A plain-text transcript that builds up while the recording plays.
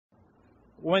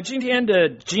我们今天的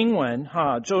经文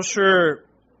就是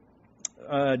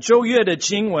旧约的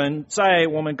经文，在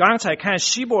我们刚才看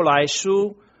希伯来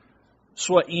书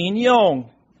所引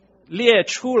用列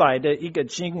出来的一个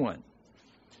经文。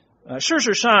事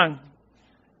实上，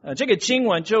这个经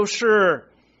文就是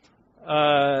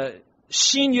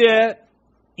新约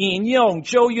引用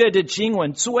旧约的经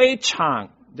文最长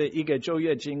的一个旧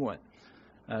约经文，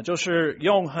就是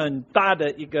用很大的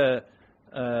一个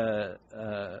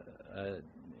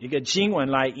经文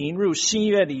来引入新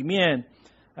约里面，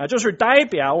就是代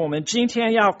表我们今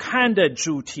天要看的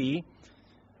主题，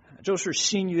就是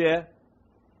新约。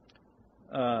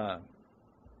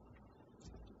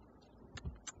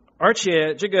而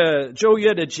且这个旧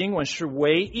约的经文是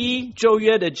唯一旧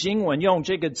约的经文用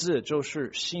这个字，就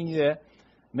是新约，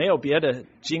没有别的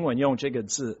经文用这个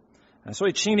字。所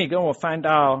以请你跟我翻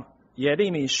到耶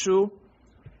利米书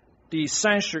第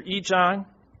31章，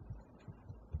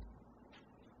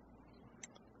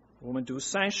我们读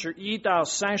31到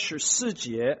34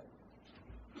节。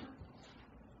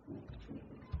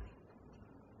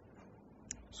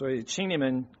所以请你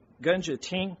们跟着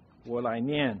听，我来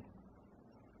念。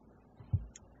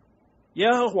耶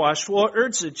和华说，日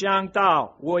子将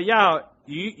到，我要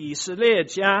与以色列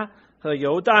家和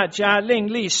犹大家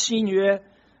另立新约，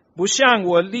不像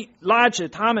我拉着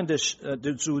他们的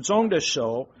祖宗的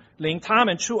手，领他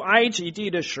们出埃及地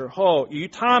的时候与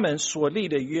他们所立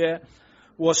的约。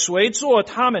我虽做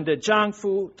他们的丈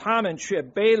夫，他们却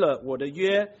背了我的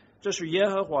约。这是耶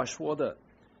和华说的。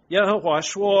耶和华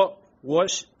说，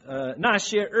那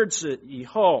些日子以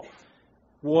后，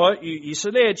我与以色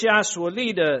列家所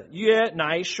立的约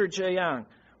乃是这样：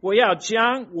我要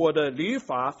将我的律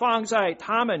法放在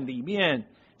他们里面，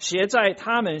写在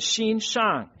他们心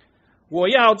上。我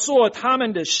要做他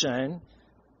们的神，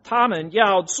他们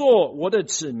要做我的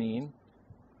子民。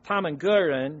他们个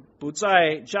人不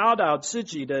再教导自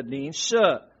己的邻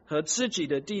舍和自己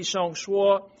的弟兄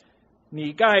说，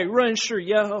你该认识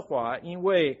耶和华，因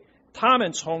为他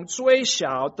们从最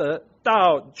小的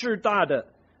到至大的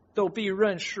都必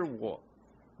认识我。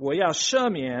我要赦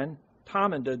免他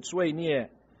们的罪孽，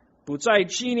不再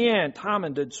纪念他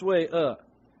们的罪恶。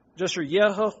这是耶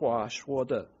和华说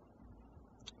的。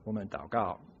我们祷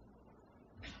告。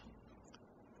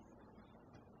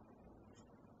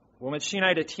我们亲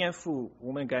爱的天父，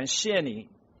我们感谢你，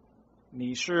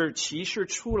你是启示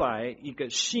出来一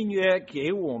个新约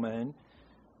给我们，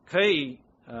可以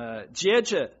接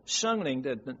着圣灵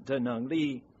的能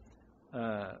力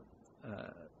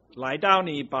来到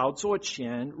你宝座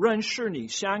前，认识你，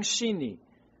相信你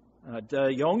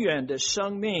的永远的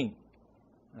生命。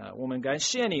我们感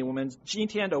谢你，我们今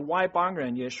天的外邦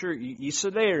人也是与以色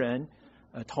列人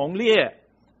同列，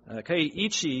可以一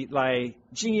起来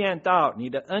经验到你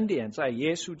的恩典在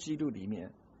耶稣基督里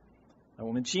面。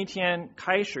我们今天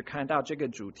开始看到这个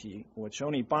主题，我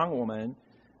求你帮我们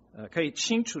可以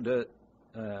清楚的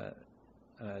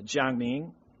讲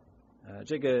明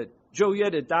这个旧约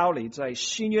的道理在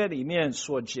新约里面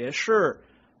所解释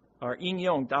而应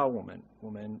用到我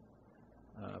们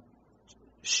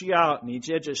需要你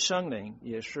借着圣灵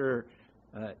也是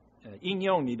应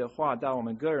用你的话到我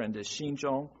们个人的心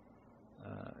中，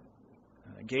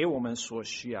给我们所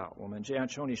需要。我们这样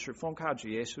求你是奉靠主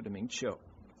耶稣的名求，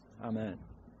阿们。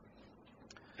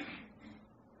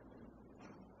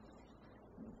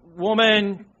我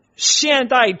们现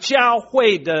代教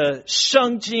会的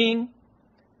圣经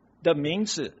的名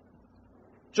字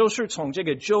就是从这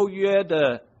个旧约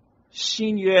的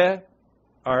新约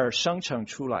而生成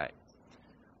出来。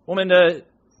我们的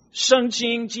圣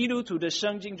经，基督徒的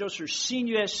圣经就是新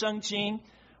约圣经，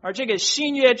而这个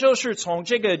新约就是从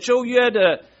这个旧约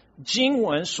的经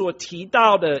文所提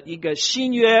到的一个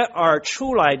新约而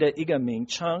出来的一个名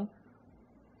称。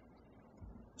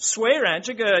虽然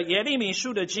这个耶利米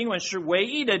书的经文是唯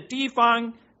一的地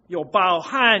方有包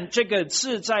含这个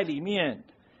字在里面，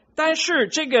但是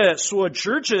这个所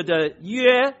指指的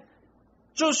约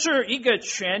就是一个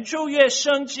全旧约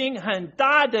圣经很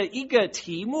大的一个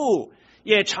题目，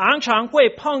也常常会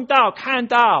碰到看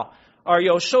到而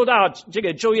有受到这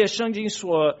个旧约圣经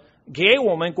所给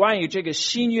我们关于这个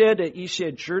新约的一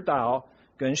些指导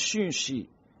跟讯息。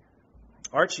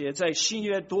而且在新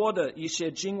约多的一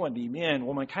些经文里面，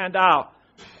我们看到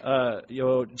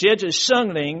有接着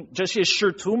圣灵这些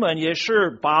使徒们也是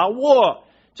把握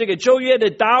这个旧约的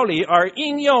道理而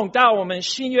应用到我们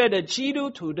新约的基督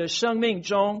徒的生命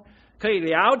中，可以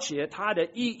了解它的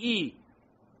意义。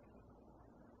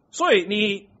所以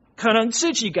你可能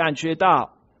自己感觉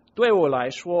到，对我来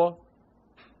说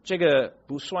这个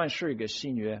不算是一个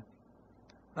新约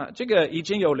这个已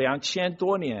经有2000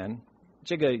多年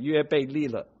这个约被立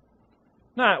了，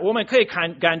那我们可以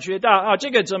感觉到啊，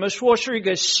这个怎么说是一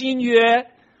个新约？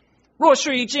若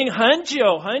是已经很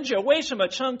久很久，为什么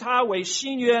称它为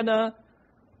新约呢？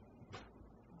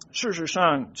事实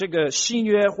上，这个新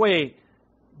约会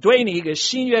对你一个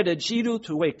新约的基督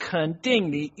徒会肯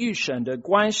定你与神的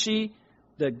关系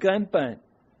的根本，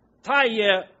它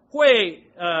也会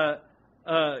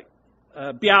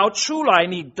表出来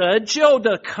你得救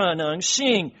的可能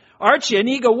性，而且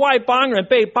你一个外邦人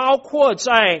被包括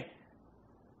在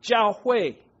教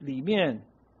会里面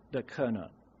的可能，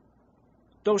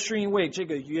都是因为这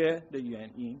个约的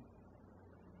原因。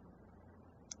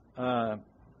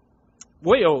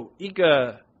我有一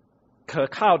个可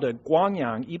靠的光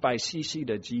阳100cc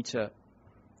的机车，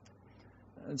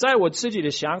在我自己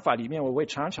的想法里面，我会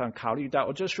常常考虑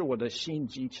到，这是我的新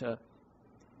机车。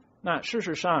那事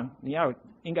实上，你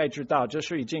应该知道，这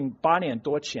是已经8年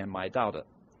多前买到的。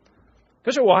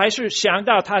可是我还是想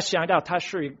到它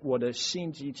是我的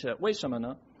新机车，为什么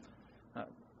呢？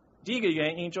第一个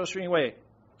原因就是因为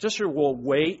这是我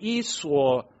唯一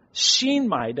所新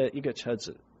买的一个车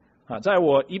子。在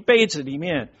我一辈子里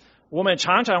面，我们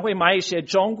常常会买一些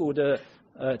中古的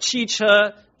汽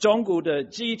车、中古的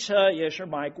机车，也是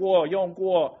买过用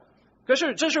过。可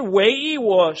是这是唯一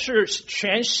我是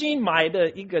全新买的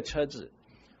一个车子，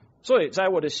所以在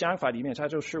我的想法里面，它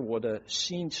就是我的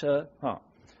新车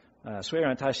虽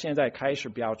然它现在开始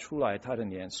标出来它的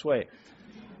年岁，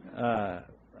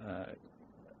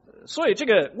所以这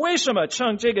个为什么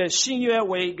称这个新约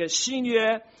为一个新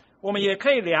约，我们也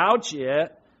可以了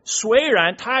解，虽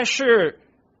然它是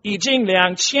已经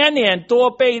2000年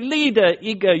多被立的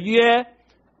一个约，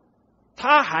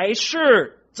它还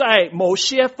是在某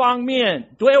些方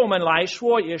面对我们来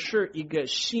说也是一个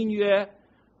新约，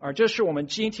而这是我们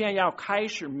今天要开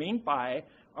始明白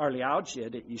而了解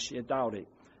的一些道理。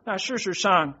那事实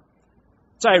上，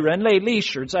在人类历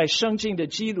史，在圣经的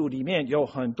记录里面，有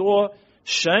很多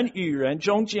神与人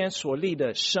中间所立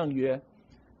的圣约，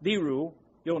例如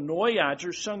有挪亚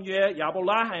之圣约，亚伯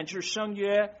拉罕之圣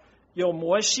约，有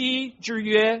摩西之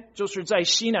约，就是在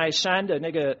西乃山的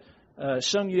那个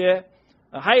圣约，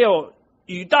还有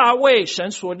与大卫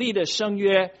神所立的圣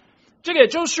约。这个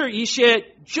就是一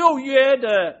些旧约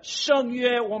的圣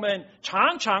约，我们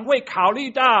常常会考虑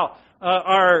到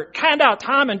而看到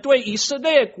他们对以色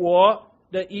列国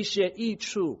的一些益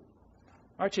处，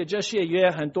而且这些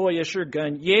约很多也是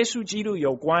跟耶稣基督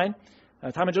有关，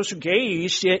他们就是给予一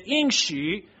些应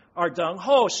许，而等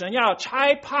候神要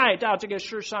差派到这个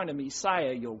世上的弥赛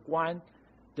亚有关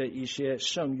的一些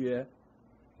圣约。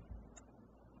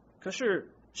可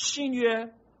是新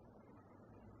约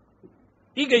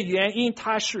一个原因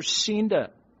它是新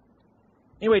的，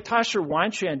因为它是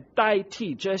完全代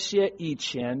替这些以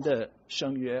前的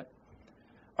圣约，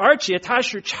而且它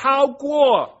是超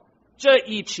过这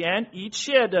以前一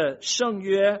切的圣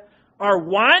约，而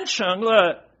完成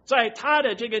了在它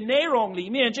的这个内容里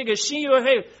面，这个新约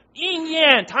会应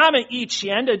验他们以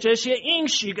前的这些应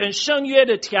许跟圣约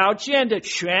的条件的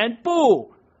全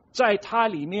部，在它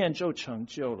里面就成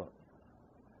就了。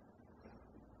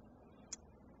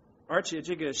而且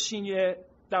这个新约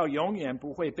到永远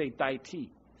不会被代替，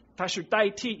它是代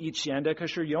替以前的，可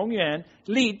是永远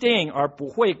立定而不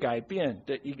会改变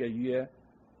的一个约，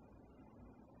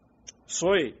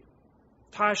所以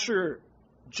它是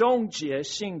终结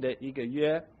性的一个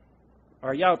约，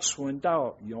而要存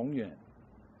到永远。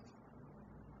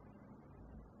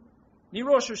你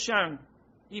若是像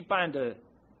一般的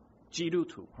基督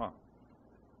徒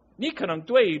你可能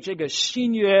对于这个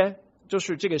新约，就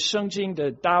是这个圣经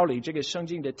的道理，这个圣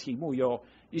经的题目有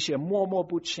一些模糊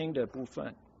不清的部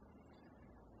分，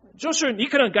就是你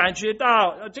可能感觉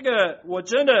到这个我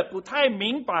真的不太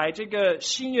明白这个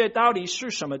新约到底是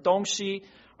什么东西，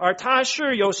而它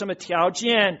是有什么条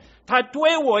件，它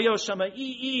对我有什么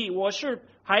意义，我是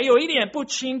还有一点不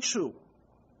清楚。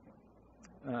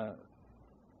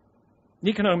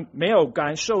你可能没有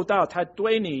感受到它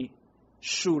对你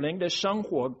属灵的生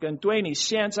活跟对你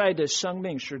现在的生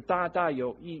命是大大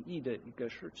有意义的一个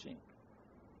事情。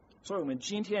所以我们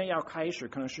今天要开始，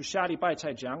可能是下礼拜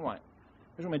才讲完，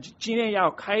可是我们今天要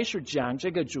开始讲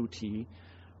这个主题，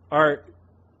而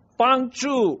帮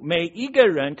助每一个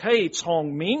人可以从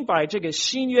明白这个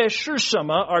新约是什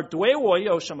么，而对我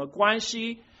有什么关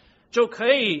系，就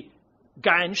可以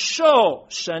感受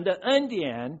神的恩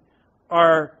典，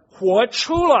而活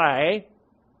出来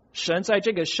神在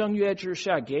这个圣约之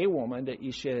下给我们的一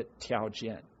些条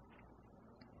件。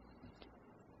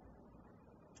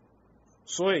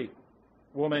所以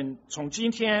我们从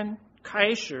今天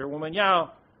开始，我们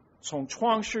要从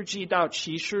创世纪到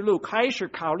启示录开始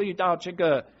考虑到这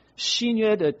个新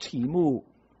约的题目，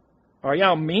而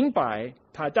要明白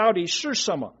它到底是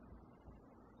什么？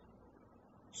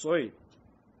所以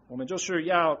我们就是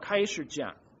要开始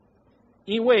讲，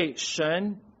因为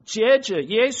神借着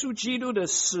耶稣基督的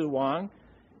死亡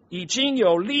已经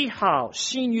有立好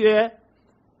新约，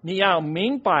你要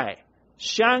明白、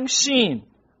相信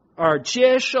而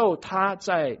接受它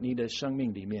在你的生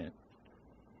命里面。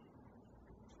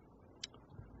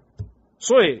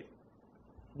所以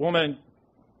我们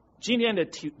今天的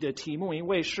题目，因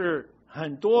为是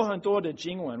很多很多的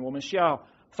经文，我们需要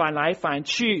翻来翻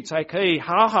去，才可以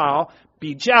好好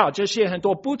比较这些很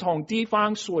多不同地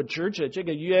方所指着这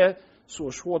个约所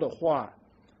说的话。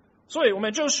所以我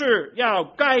们就是要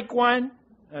概观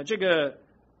这个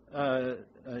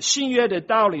新约的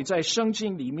道理在圣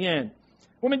经里面。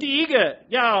我们第一个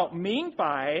要明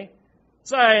白，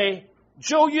在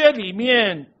旧约里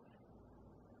面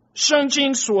圣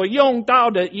经所用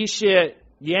到的一些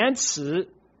言辞、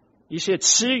一些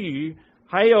词语，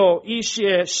还有一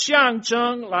些象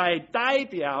征来代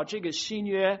表这个新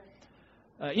约。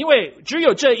因为只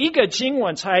有这一个经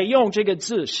文才用这个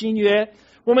字新约，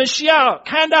我们需要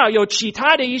看到有其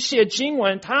他的一些经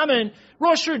文，他们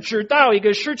若是知道一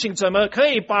个事情，怎么可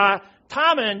以把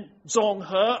他们总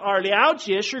和而了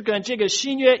解是跟这个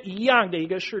新约一样的一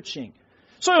个事情。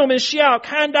所以我们需要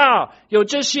看到有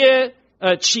这些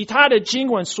其他的经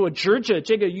文所指着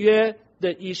这个约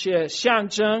的一些象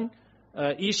征，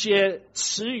一些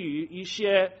词语，一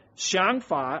些想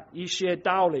法，一些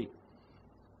道理。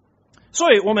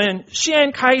所以我们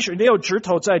先开始没有指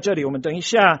头在这里，我们等一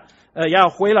下要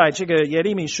回来这个耶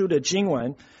利米书的经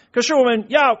文。可是我们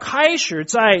要开始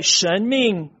在申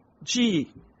命记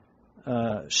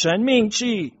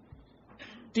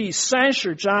第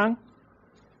30章，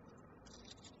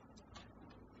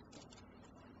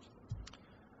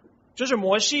这是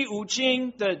摩西五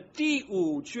经的第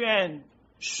5卷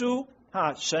书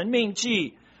申命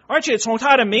记。而且从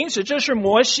他的名字，这是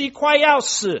摩西快要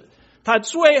死，他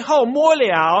最后末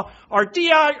了，而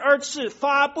第二次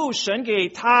发布神给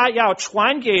他要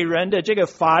传给人的这个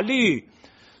法律。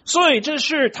所以这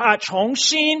是他重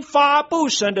新发布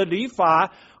神的律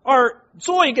法，而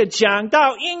做一个讲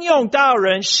道，应用到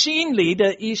人心里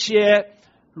的一些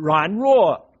软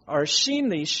弱，而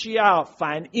心里需要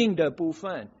反应的部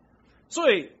分。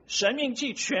所以申命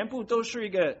记全部都是一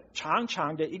个长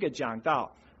长的一个讲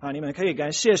道你们可以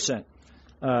感谢神。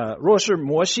若是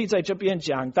摩西在这边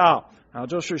讲道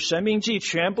就是申命记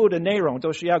全部的内容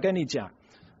都是要跟你讲。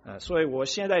所以我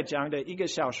现在讲的1个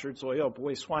小时左右不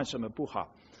会算什么不好。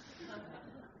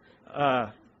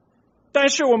但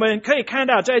是我们可以看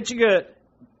到，在这个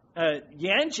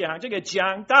演讲这个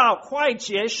讲道快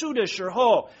结束的时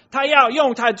候，他要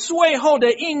用他最后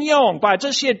的应用，把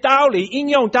这些道理应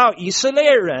用到以色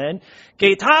列人，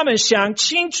给他们想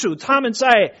清楚他们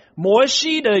在摩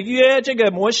西的约，这个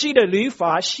摩西的律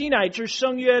法，西乃之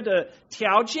圣约的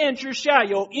条件之下，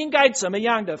有应该怎么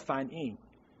样的反应。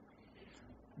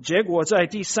结果在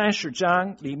第30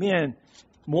章里面，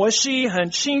摩西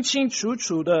很清清楚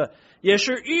楚的也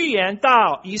是预言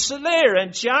到以色列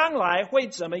人将来会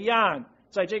怎么样，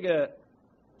在这个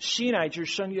西乃之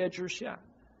圣约之下，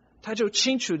他就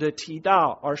清楚的提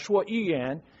到而说预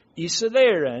言以色列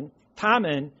人他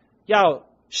们要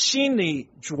心里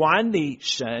转离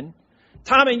神，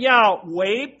他们要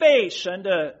违背神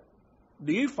的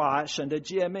律法，神的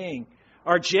诫命，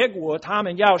而结果他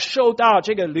们要受到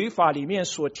这个律法里面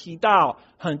所提到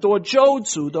很多咒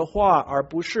诅的话，而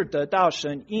不是得到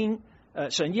神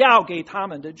要给他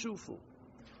们的祝福。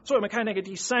所以我们看那个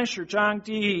第30章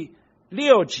第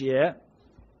6节，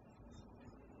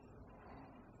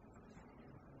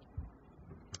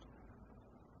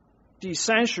第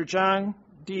30章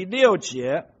第6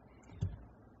节，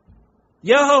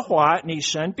耶和华你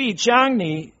神必将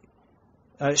你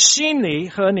心里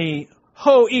和你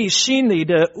后裔心里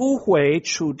的污秽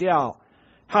除掉，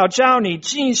好叫你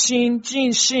尽心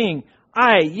尽性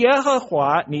爱耶和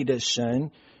华你的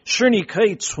神，使你可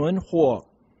以存活。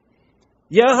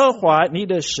耶和华你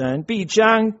的神必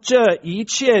将这一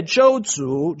切咒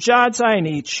诅加在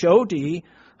你仇敌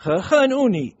和恨恶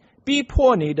你逼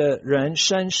迫你的人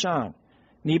身上，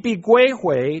你必归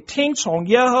回，听从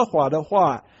耶和华的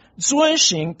话，遵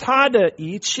行他的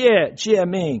一切诫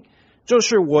命，就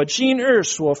是我今日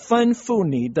所吩咐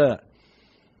你的。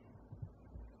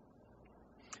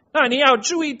那你要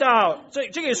注意到，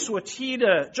这个所提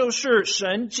的就是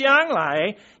神将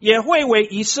来也会为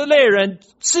以色列人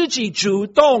自己主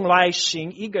动来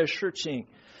行一个事情，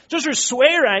就是虽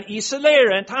然以色列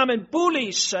人他们不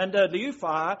理神的律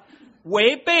法，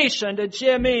违背神的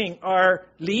诫命而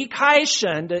离开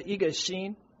神的一个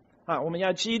心我们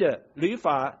要记得律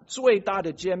法最大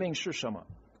的诫命是什么？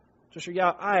就是要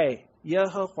爱耶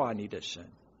和华你的神。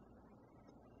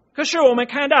可是我们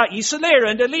看到以色列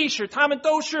人的历史，他们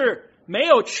都是没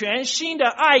有全心的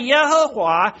爱耶和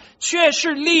华，却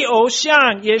是立偶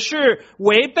像，也是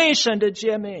违背神的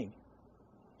诫命。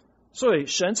所以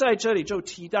神在这里就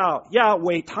提到要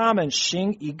为他们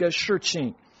行一个事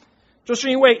情，就是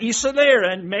因为以色列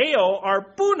人没有而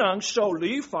不能守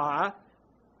律法，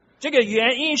这个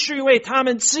原因是因为他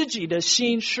们自己的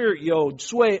心是有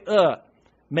罪恶，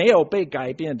没有被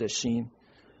改变的心。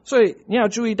所以你要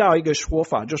注意到一个说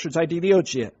法，就是在第6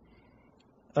节，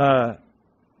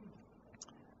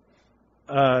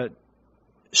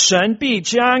神必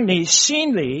将你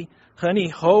心里和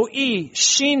你后裔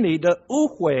心里的污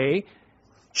秽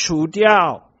除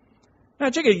掉。那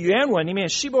这个原文里面，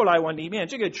希伯来文里面，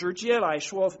这个直接来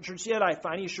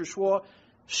翻译是说，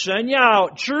神要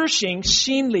执行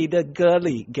心里的割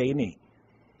礼给你。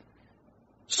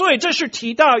所以这是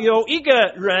提到有一个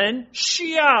人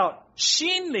需要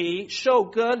心里受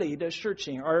割礼的事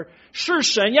情，而是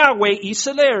神要为以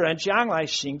色列人将来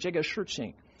行这个事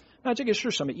情。那这个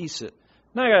是什么意思？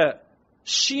那个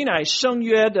西乃圣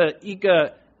约的一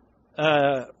个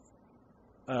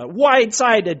外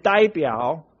在的代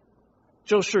表，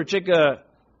就是这个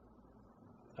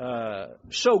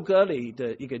受割礼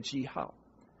的一个记号，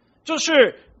就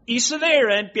是以色列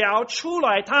人表出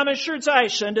来他们是在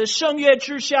神的圣约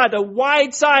之下的外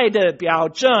在的表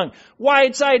证，外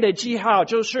在的记号，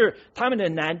就是他们的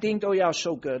男丁都要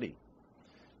受割礼。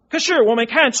可是我们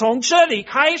看从这里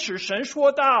开始，神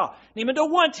说到你们的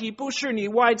问题不是你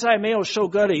外在没有受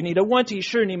割礼，你的问题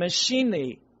是你们心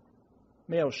里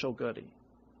没有受割礼。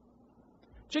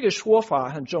这个说法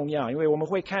很重要，因为我们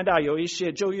会看到有一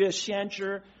些旧约先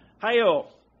知还有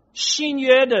新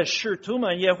约的使徒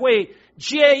们也会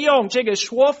借用这个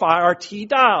说法而提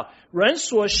到人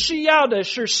所需要的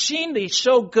是心里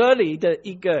受割礼的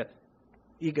一个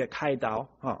开导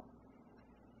啊。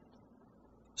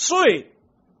所以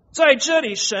在这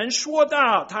里神说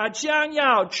到他将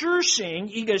要执行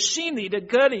一个心里的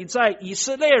割礼在以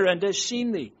色列人的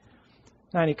心里。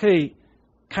那你可以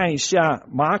看一下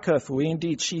马可福音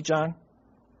第7章，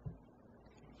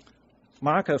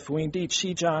马可福音第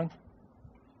7章，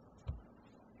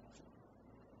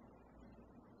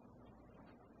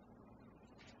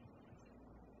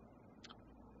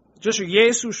这是耶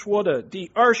稣说的第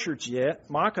20节，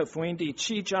马可福音第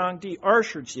7章第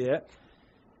20节，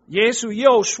耶稣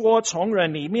又说，从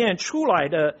人里面出来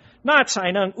的，那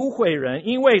才能污秽人，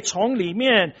因为从里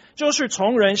面就是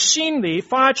从人心里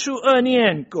发出恶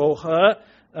念、苟合、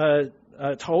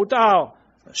偷盗、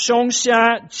凶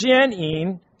杀、奸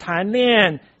淫、贪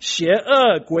恋、邪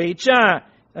恶、诡诈、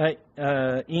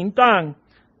淫荡、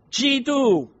嫉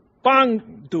妒、棒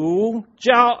毒、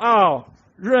骄傲、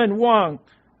任妄、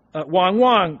妄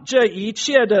妄，这一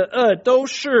切的恶都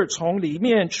是从里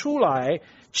面出来，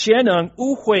且能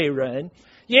污秽人。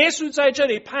耶稣在这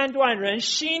里判断人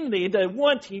心里的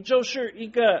问题就是一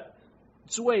个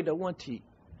罪的问题，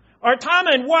而他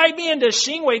们外面的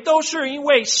行为都是因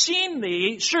为心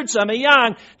里是怎么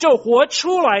样就活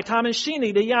出来他们心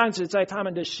里的样子在他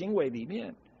们的行为里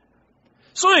面。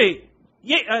所以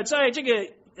在这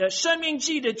个申命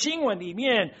记的经文里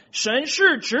面，神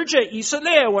是指着以色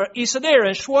列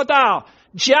人说到，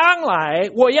将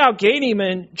来我要给你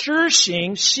们执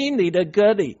行心里的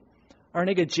割礼，而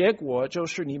那个结果就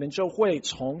是你们就会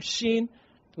重新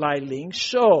来领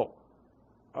受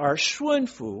而顺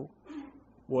服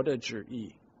我的旨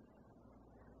意。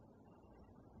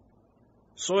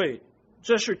所以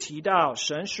这是提到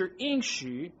神是应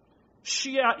许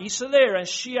需要以色列人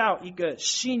需要一个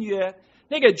新约，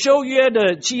那个旧约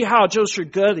的记号就是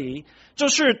割礼，就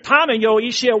是他们有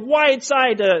一些外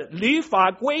在的律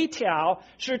法规条，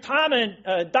是他们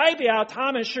代表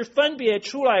他们是分别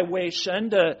出来为神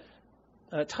的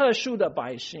特殊的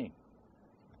百姓，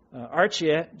而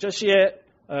且这些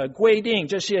规定、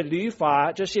这些律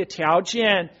法、这些条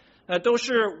件都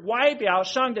是外表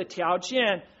上的条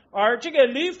件，而这个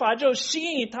律法就吸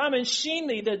引他们心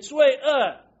里的罪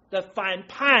恶的反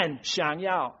叛想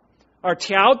要，而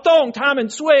调动他们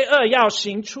罪恶要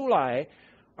行出来，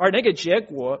而那个结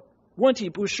果问题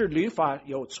不是律法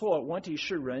有错，问题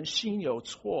是人心有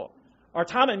错，而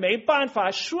他们没办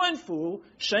法顺服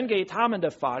神给他们的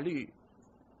法律。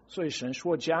所以神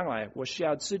说将来我是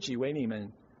要自己为你们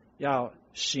要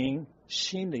行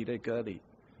心里的割礼。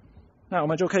那我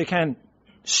们就可以看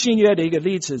新约的一个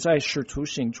例子，在使徒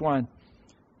行传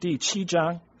第7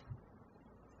章。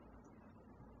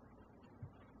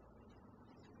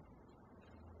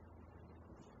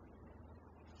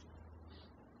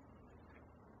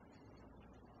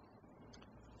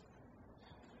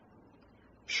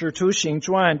使徒行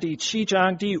传第7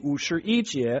章第51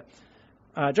节，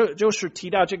就是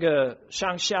提到这个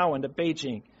上下文的背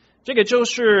景。这个就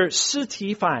是司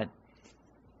提反，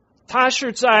他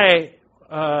是在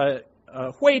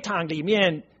会堂里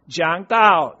面讲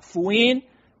到福音，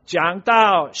讲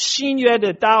到新约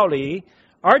的道理，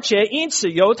而且因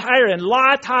此犹太人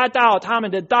拉他到他们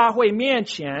的大会面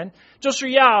前，就是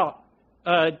要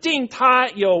定他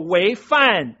有违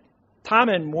犯他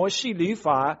们摩西律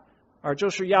法，而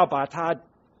就是要把他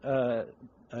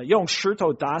用石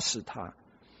头打死他。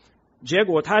结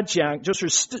果他讲，就是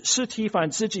司提反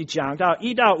自己讲到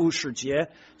1到50节，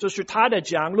就是他的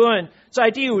讲论。在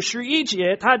第51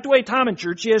节，他对他们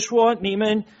直接说：你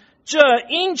们这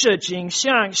因着景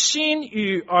象心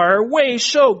与而未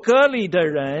受割礼的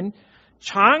人，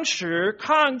常时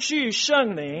抗拒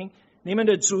圣灵，你们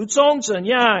的祖宗怎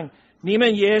样，你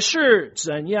们也是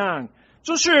怎样。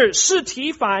就是司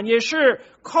提反也是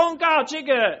控告这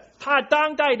个他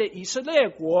当代的以色列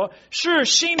国是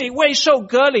心里未受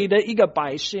割礼的一个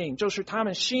百姓，就是他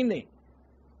们心里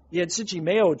也自己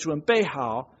没有准备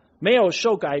好，没有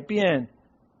受改变，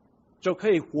就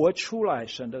可以活出来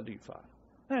神的律法。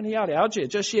那你要了解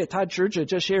这些，他指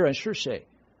这些人是谁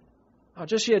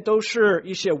这些都是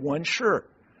一些文士，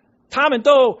他们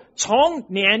都从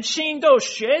年轻都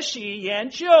学习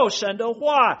研究神的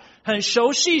话，很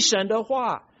熟悉神的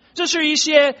话。这是一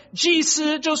些祭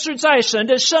司，就是在神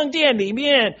的圣殿里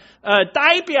面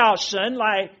代表神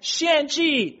来献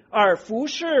祭而服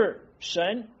侍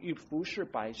神与服侍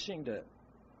百姓的。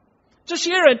这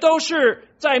些人都是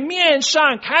在面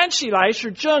上看起来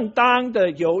是正当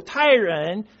的犹太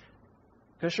人，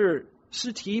可是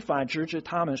司提反指着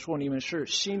他们说，你们是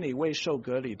心里未受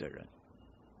割礼的人。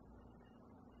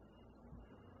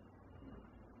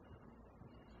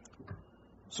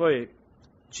所以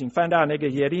请翻到那个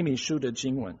耶利米书的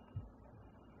经文。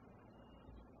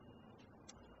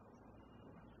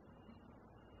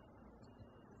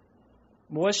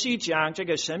摩西讲这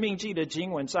个申命记的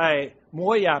经文，在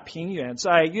摩亚平原，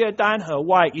在约旦河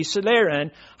外，以色列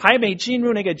人还没进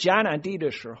入那个迦南地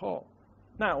的时候，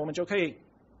那我们就可以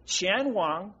前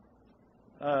往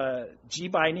几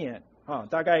百年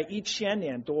大概1000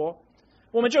年多，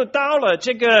我们就到了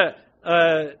这个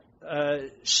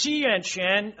西元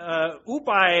前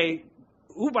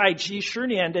500几十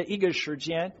年的一个时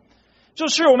间，就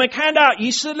是我们看到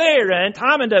以色列人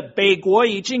他们的北国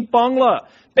已经崩了，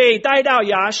被带到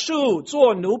亚述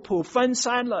做奴仆分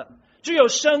散了，只有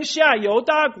剩下犹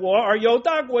大国，而犹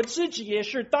大国自己也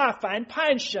是大反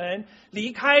叛神，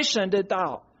离开神的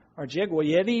道，而结果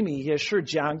耶利米也是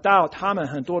讲到他们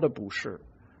很多的不是。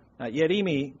耶利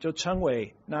米就称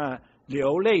为那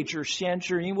流泪之先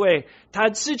知，因为他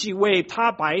自己为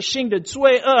他百姓的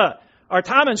罪恶，而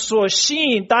他们所吸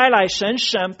引带来神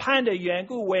审判的缘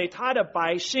故，为他的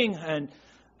百姓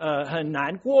很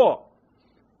难过。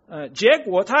结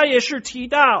果他也是提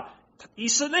到以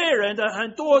色列人的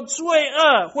很多罪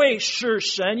恶会使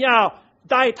神要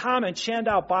带他们迁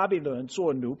到巴比伦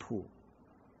做奴仆。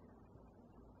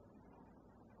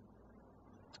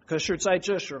可是在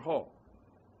这时候，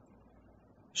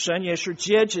神也是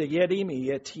接着耶利米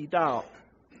也提到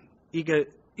一个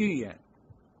预言，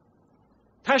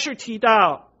他是提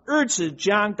到日子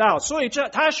将到，所以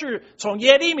他是从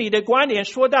耶利米的观点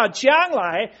说到将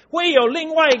来会有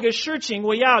另外一个事情，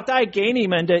我要带给你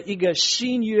们的一个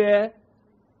新约，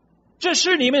这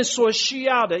是你们所需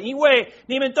要的，因为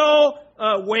你们都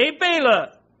违背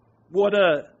了我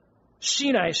的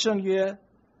西乃圣约，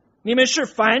你们是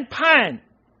反叛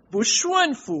不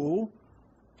顺服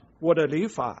我的律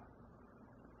法，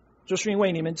就是因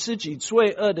为你们自己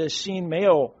罪恶的心没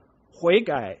有悔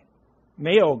改，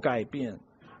没有改变，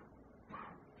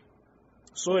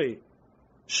所以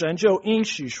神就应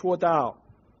许说到，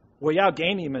我要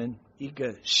给你们一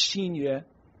个新约。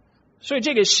所以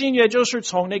这个新约就是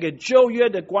从那个旧约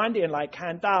的观点来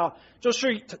看到，就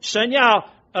是神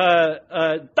要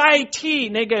代替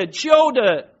那个旧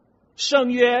的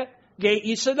圣约，给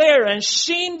以色列人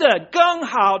新的更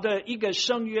好的一个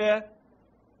圣约。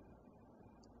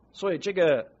所以这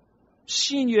个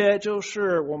新约就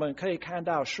是我们可以看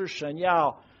到是神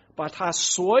要把他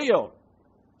所有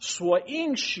所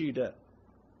应许的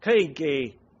可以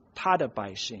给他的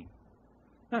百姓。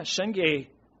那神给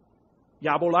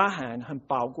亚伯拉罕很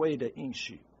宝贵的应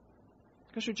许，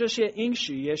可是这些应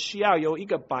许也需要有一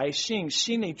个百姓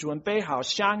心里准备好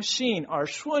相信而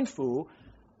顺服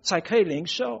才可以领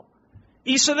受。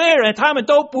以色列人他们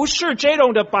都不是这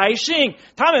种的百姓，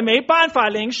他们没办法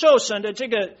领受神的这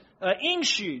个应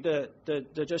许的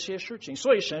这些事情，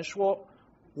所以神说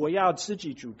我要自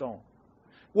己主动，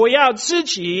我要自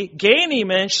己给你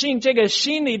们信这个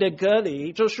心里的隔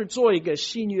离，就是做一个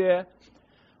新约，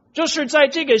就是在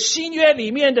这个新约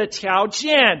里面的条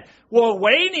件，我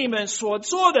为你们所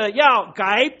做的要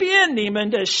改变你们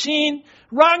的心，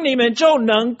让你们就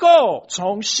能够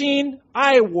重新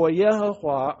爱我耶和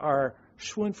华而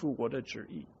顺服我的旨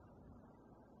意。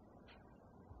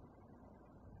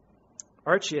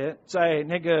而且在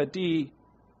那个第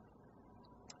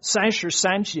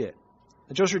33节，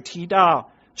就是提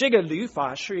到这个律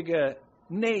法是一个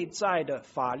内在的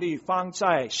法律，放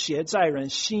在写在人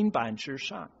心版之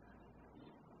上。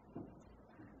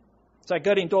在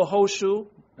哥林多后书，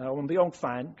我们不用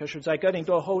翻，可是在哥林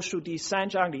多后书第3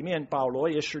章里面，保罗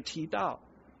也是提到，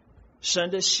神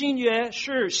的新约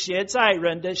是写在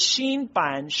人的心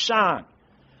版上，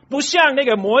不像那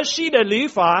个摩西的律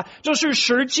法，就是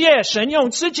十诫，神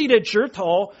用自己的指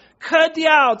头刻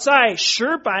掉在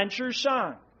石板之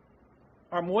上，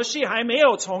而摩西还没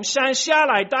有从山下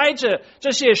来，带着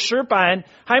这些石板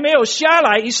还没有下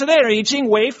来，以色列人已经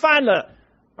违反了，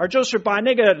而就是把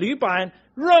那个律板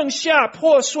扔下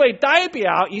破碎，代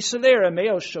表以色列人没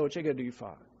有守这个律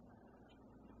法。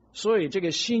所以这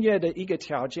个新约的一个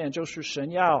条件就是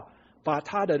神要把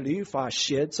他的律法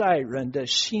写在人的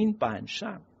心版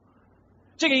上。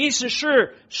这个意思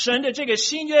是神的这个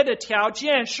新约的条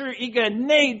件是一个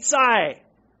内在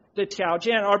的条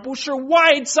件，而不是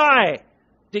外在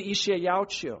的一些要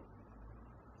求。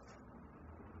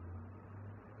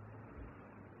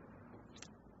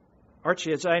而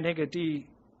且在那个第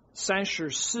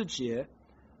34节，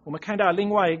我们看到另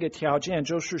外一个条件，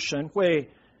就是神会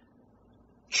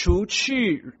除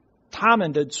去他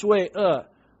们的罪恶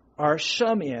而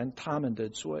赦免他们的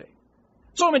罪。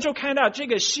所以我们就看到这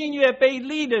个新约被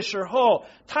立的时候，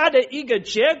它的一个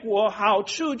结果好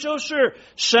处就是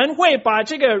神会把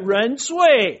这个人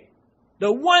罪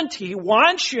的问题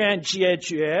完全解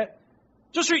决，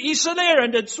就是以色列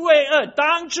人的罪恶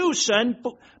挡住神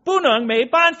不能没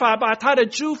办法把他的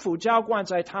祝福浇灌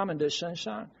在他们的身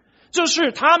上，就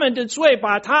是他们的罪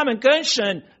把他们跟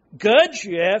神隔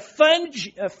绝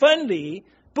分离，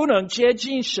不能接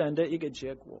近神的一个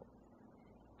结果。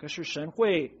可是神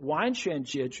会完全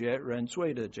解决人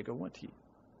罪的这个问题。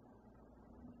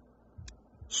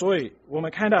所以我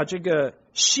们看到这个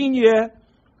新约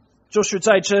就是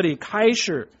在这里开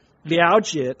始了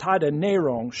解它的内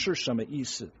容是什么意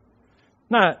思。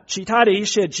那其他的一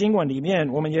些经文里面，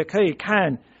我们也可以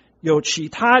看有其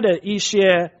他的一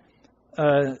些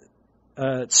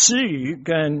词语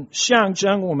跟象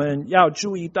征，我们要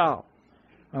注意到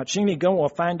啊，请你跟我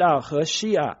翻到何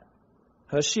西亚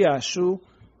书，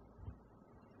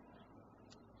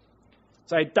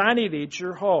在但以理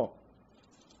之后，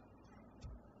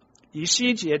以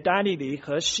西结、但以理、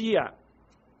何西亚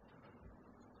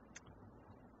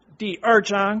第2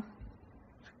章。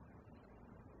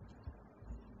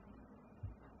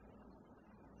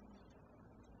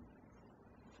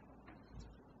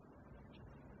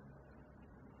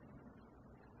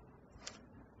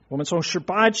我们从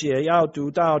18节要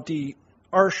读到第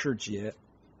20节。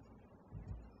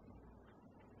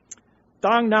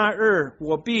当那日，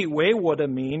我必为我的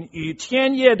民与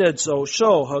天野的走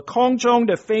兽和空中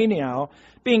的飞鸟，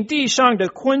并地上的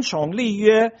昆虫立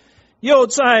约，又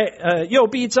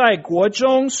必在国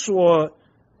中所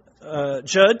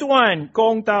折断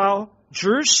弓刀，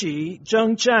止息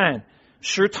征战，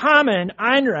使他们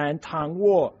安然躺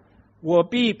卧。我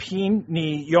必凭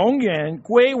你永远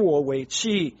归我为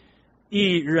妻，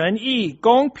以仁义、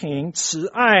公平、慈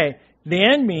爱、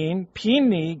怜悯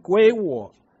凭你归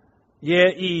我，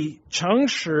也以诚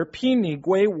实凭你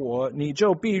归我，你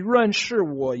就必认识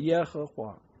我耶和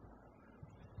华。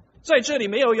在这里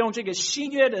没有用这个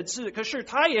新约的字，可是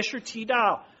他也是提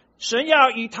到神要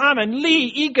与他们立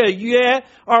一个约，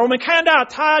而我们看到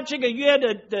他这个约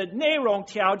的内容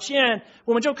条件，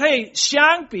我们就可以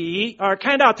相比，而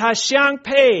看到他相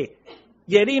配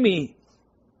耶利米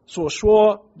所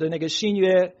说的那个新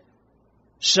约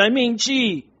申命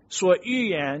记所预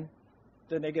言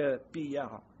的那个必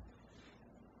要。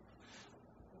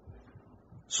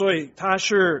所以他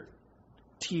是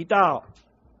提到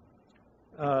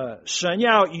神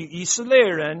要与以色列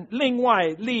人另外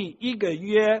立一个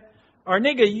约，而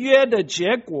那个约的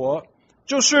结果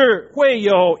就是会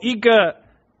有一个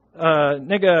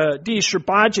那个第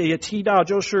18节也提到，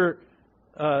就是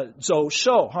走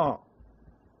兽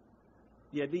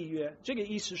也立约。这个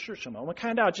意思是什么？我们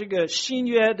看到这个新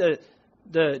约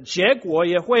的结果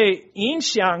也会影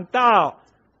响到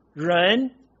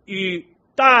人与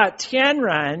大天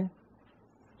然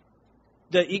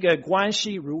的一个关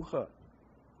系如何。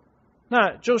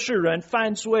那就是人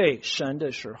犯罪神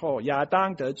的时候，亚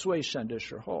当得罪神的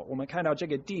时候，我们看到这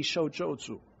个地受咒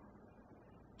诅。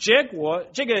结果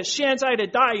这个现在的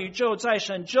大宇宙在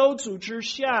神咒诅之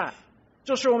下，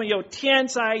就是我们有天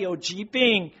灾，有疾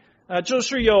病，就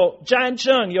是有战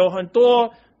争，有很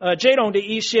多这种的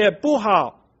一些不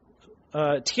好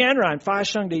天然发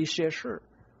生的一些事。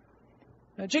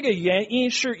这个原因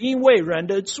是因为人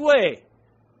的罪，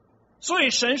所以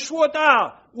神说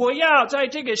到，我要在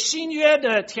这个新约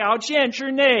的条件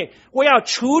之内，我要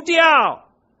除掉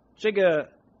这个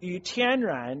与天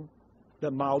然的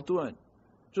矛盾，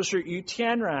就是与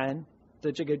天然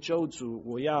的这个咒诅，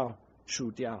我要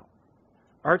除掉。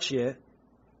而且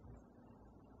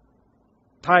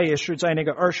他也是在那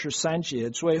个23节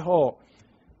最后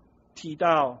提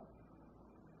到，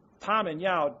他们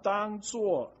要当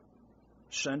作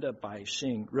神的百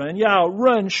姓，人要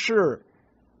认识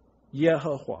耶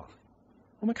和华。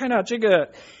我们看到这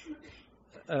个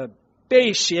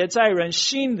被写在人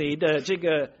心里的这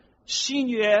个新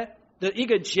约的一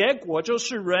个结果，就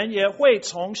是人也会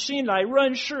重新来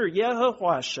认识耶和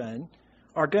华神，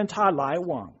而跟他来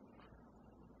往。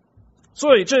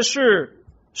所以这是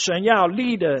神要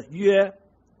立的约。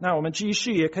那我们继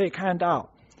续也可以看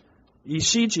到以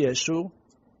西结书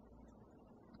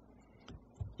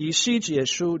第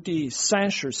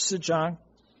34章，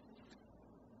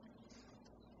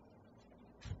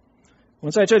我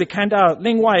们在这里看到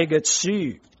另外一个词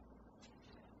语，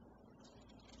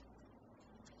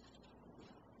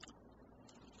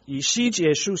以西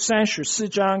结书34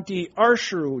章第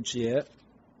25节。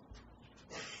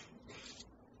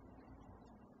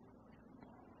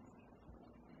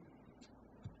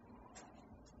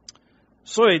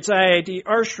所以在第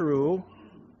25，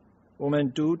我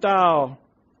们读到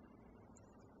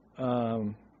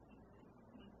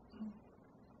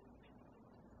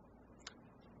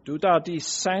第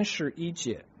31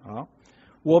节。好，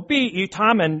我必与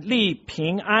他们立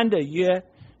平安的约，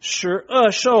使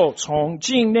恶兽从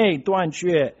境内断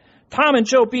绝，他们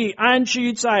就必安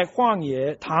居在荒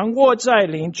野，躺卧在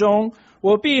林中。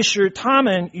我必使他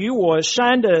们与我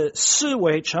山的四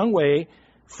围成为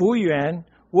福源，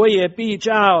我也必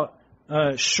叫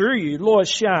时雨落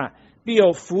下，必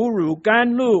有福如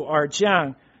甘露而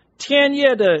降，天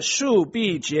野的树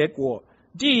必结果，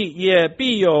地也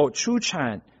必有出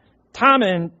产，他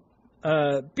们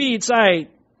必在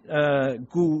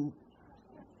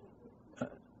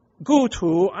故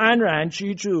土安然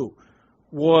居住。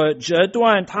我折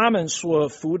断他们所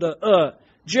服的恶，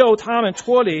救他们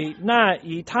脱离那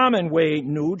以他们为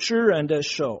奴之人的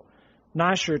手。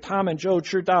那时他们就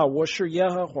知道我是耶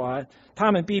和华，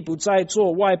他们必不再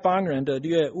做外邦人的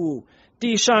掠物，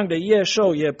地上的野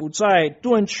兽也不再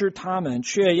顿吃他们，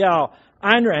却要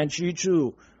安然居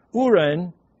住，无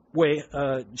人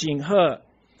景贺。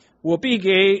我必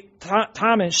给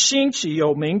他们兴起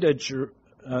有名的植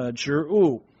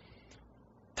物，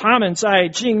他们在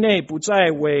境内不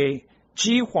再为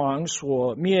饥荒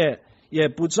所灭，也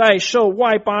不再受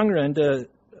外邦人的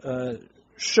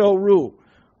收入。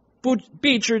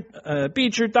必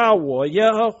知道我耶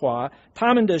和华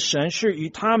他们的神是与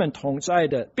他们同在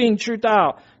的，并知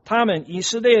道他们以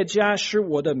色列家是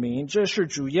我的名，这是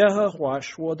主耶和华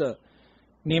说的。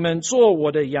你们做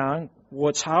我的羊，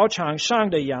我草场上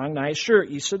的羊乃是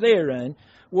以色列人，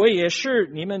我也是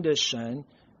你们的神，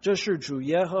这是主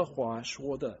耶和华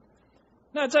说的。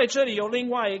那在这里有另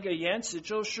外一个言辞，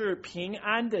就是平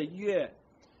安的约。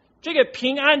这个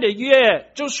平安的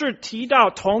约就是提到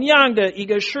同样的一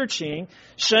个事情，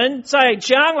神在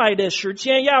将来的时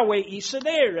间要为以色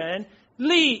列人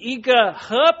立一个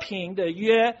和平的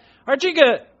约，而这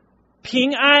个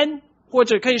平安或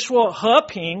者可以说和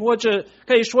平，或者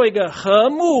可以说一个和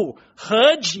睦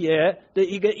和解的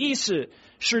一个意思，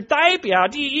是代表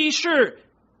第一是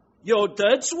有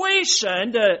得罪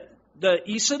神的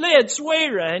以色列罪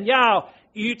人要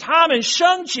与他们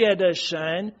圣洁的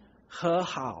神和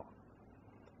好，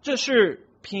这是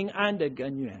平安的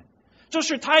根源，就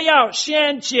是他要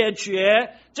先解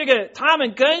决这个他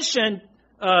们跟神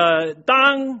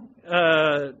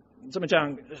怎么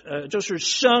讲就是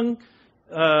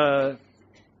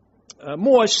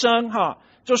陌生哈，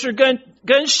就是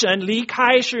跟神离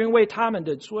开是因为他们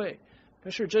的罪，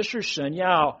可是这是神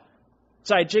要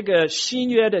在这个新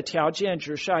约的条件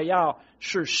之下，要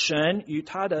是神与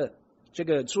他的这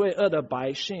个罪恶的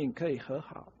百姓可以和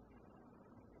好。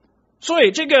所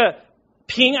以这个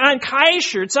平安开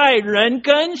始在人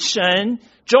跟神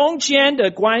中间的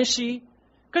关系，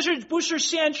可是不是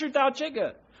限制到这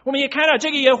个，我们也看到这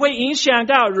个也会影响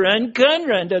到人跟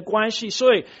人的关系，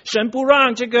所以神不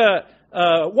让这个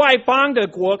外邦的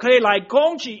国可以来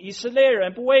攻击以色列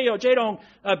人，不会有这种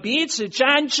彼此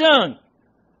战争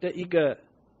的一个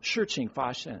事情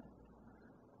发生。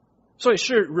所以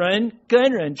是人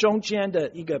跟人中间的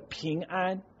一个平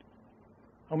安。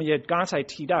我们也刚才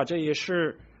提到，这也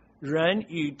是人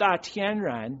与大天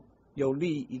然有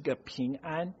利一个平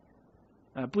安。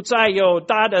不再有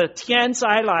大的天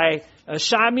灾来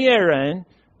杀灭人。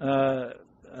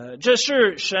这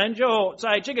是神就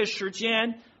在这个时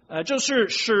间，就是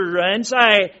使人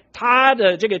在他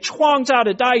的这个创造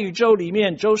的大宇宙里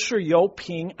面，就是由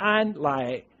平安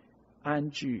来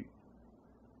安居。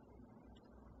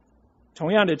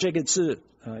同样的这个字，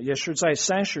也是在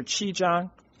37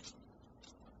章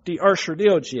第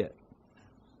26节。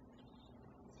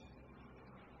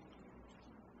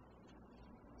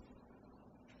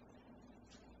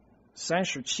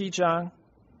37章，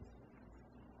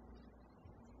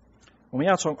我们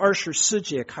要从24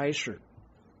节开始。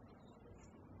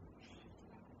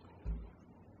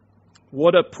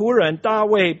我的仆人大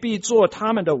卫必做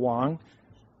他们的王，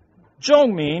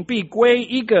众民必归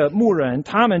一个牧人，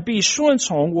他们必顺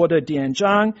从我的典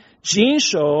章，谨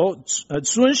守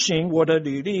遵行我的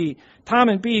律例，他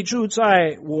们必住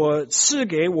在我赐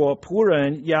给我仆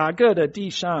人雅各的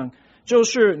地上，就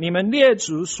是你们列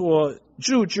祖所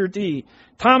住之地，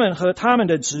他们和他们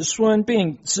的子孙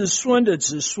并子孙的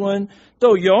子孙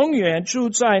都永远住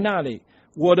在那里。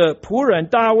我的仆人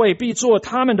大卫必做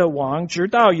他们的王，直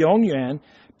到永远，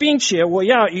并且我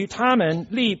要与他们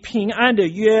立平安的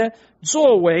约，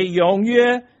作为永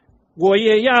约。我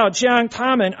也要将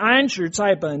他们安置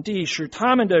在本地，使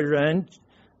他们的人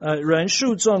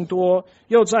数增多，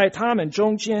又在他们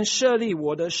中间设立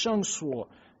我的圣所，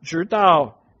直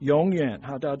到永远。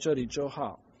好，到这里就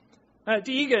好。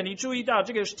第一个，你注意到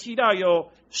这个提到有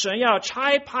神要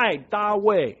差派大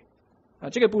卫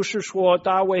这个不是说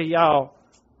大卫要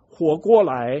活过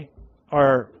来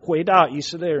而回到以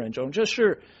色列人中，这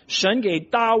是神给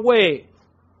大卫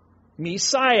弥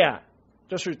赛亚，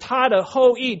就是他的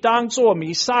后裔当作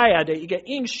弥赛亚的一个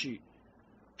应许，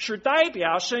是代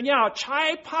表神要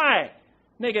差派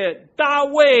那个大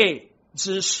卫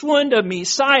子孙的弥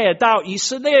赛亚到以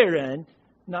色列人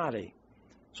那里。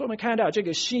所以我们看到这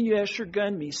个新约是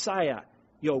跟弥赛亚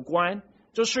有关，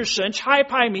就是神差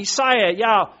派弥赛亚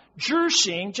要执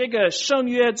行这个圣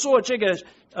约，做这个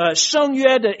圣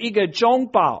约的一个中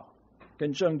保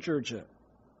跟政治者，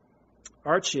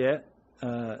而且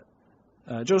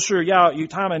就是要与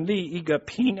他们立一个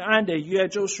平安的约，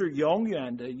就是永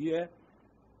远的约，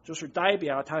就是代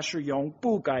表它是永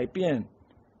不改变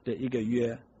的一个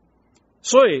约。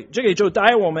所以这个就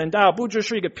带我们到不只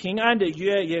是一个平安的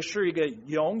约，也是一个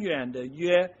永远的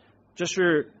约，这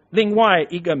是另外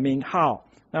一个名号。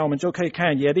那我们就可以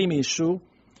看耶利米书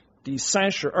第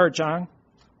32章。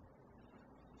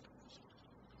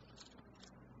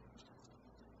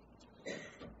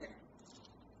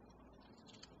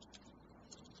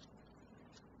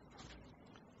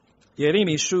耶利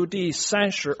米书第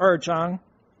32章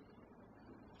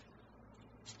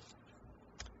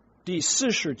第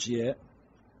40节。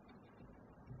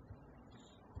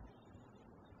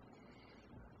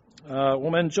我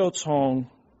们就从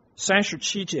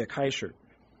37节开始。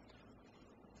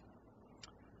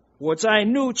我在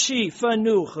怒气、愤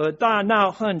怒和大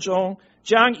闹恨中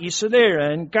将以色列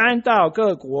人赶到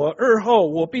各国，日后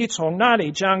我必从那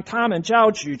里将他们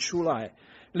招举出来，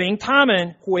领他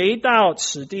们回到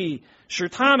此地，使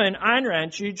他们安然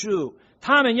居住。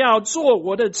他们要做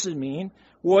我的子民，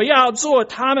我要做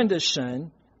他们的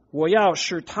神，我要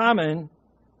使他们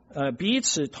彼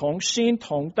此同心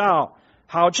同道，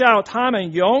好叫他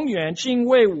们永远敬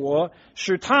畏我，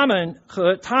使他们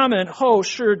和他们后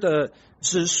世的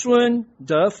子孙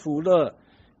得福乐。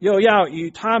又要与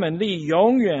他们立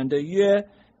永远的约，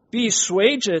必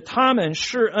随着他们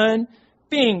施恩，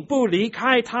并不离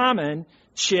开他们，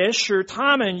且使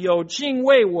他们有敬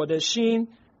畏我的心，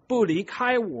不离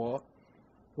开我。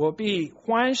我必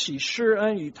欢喜施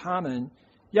恩于他们，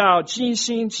要尽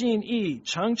心尽意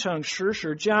诚诚实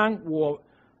实将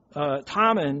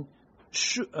他们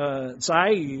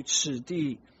载于此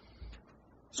地。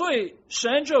所以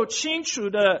神就清楚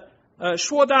的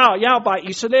说到要把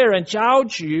以色列人招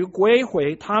举归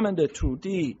回他们的土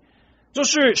地，就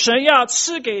是神要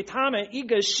赐给他们一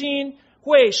个心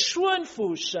会顺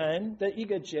服神的一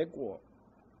个结果。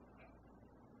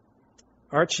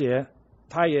而且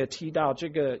他也提到这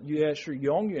个约是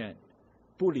永远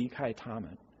不离开他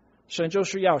们，神就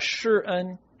是要施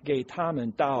恩给他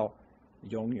们到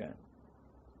永远。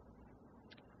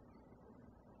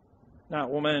那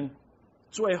我们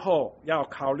最后要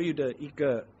考虑的一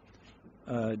个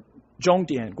重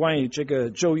点，关于这个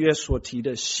旧约所提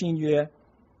的新约，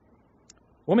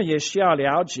我们也需要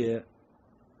了解，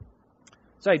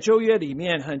在旧约里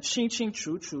面很清清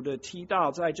楚楚的提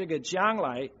到，在这个将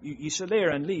来与以色列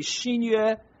人立新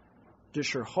约的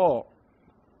时候，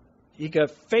一个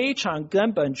非常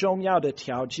根本重要的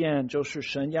条件，就是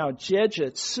神要接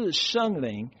着赐圣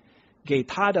灵给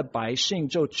他的百姓，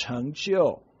就成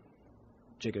就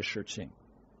这个事情。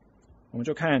我们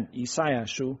就看以赛亚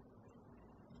书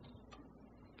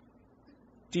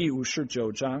第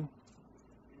59章。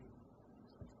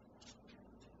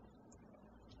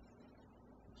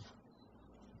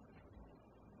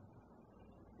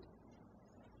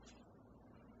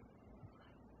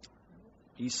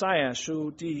以赛亚书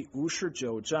第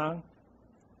59章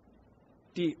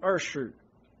第20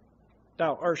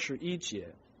到21节，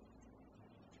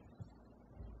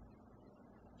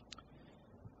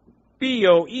必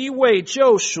有一位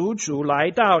救赎主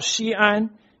来到西安，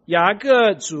雅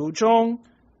各族中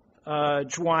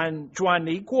转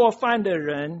离过犯的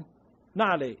人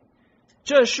那里。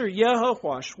这是耶和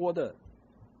华说的。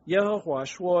耶和华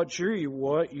说，至于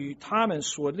我与他们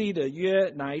所立的约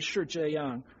乃是这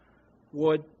样，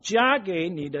我加给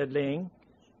你的灵，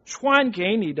传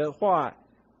给你的话，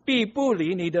必不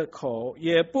离你的口，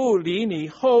也不离你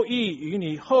后裔与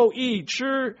你后裔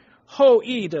之后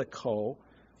裔的口，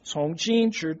从今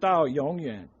直到永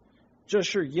远。这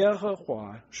是耶和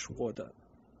华说的。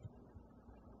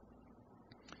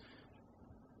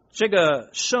这个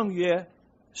圣约，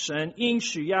神应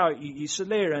许要与以色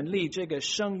列人立这个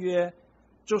圣约，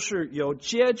就是有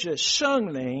接着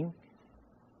圣灵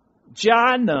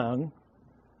加能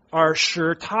而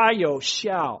使它有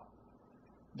效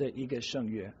的一个圣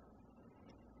约。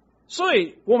所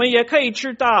以我们也可以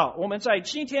知道，我们在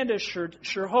今天的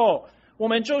时候，我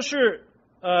们就是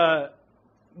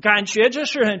感觉这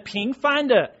是很平凡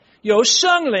的，有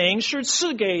圣灵是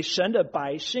赐给神的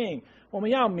百姓。我们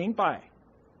要明白，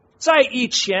在以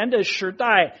前的时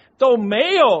代都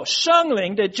没有圣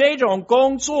灵的这种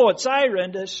工作在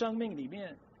人的生命里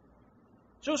面，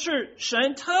就是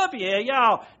神特别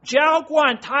要浇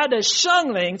灌他的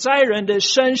圣灵在人的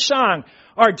身上，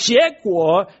而结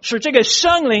果是这个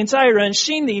圣灵在人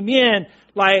心里面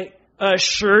来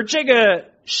使这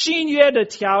个新约的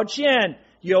条件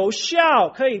有效，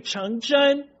可以成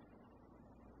真。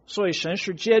所以神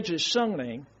是借着圣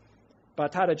灵把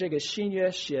他的这个新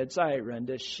约写在人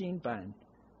的心版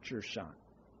之上。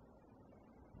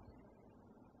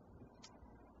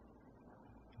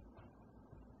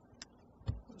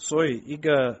所以一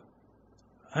个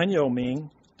很有名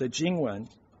的经文，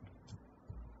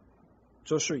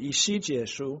就是以西结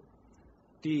书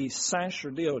第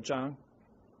36章。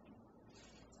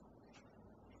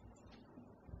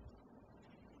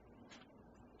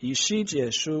以西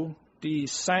结书第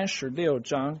36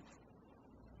章，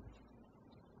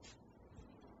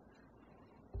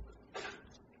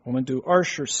我们读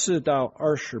24到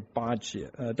28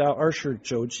节，到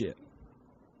29节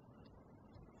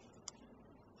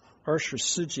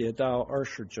，24节到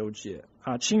29节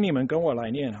啊，请你们跟我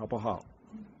来念好不好？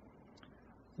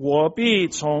我必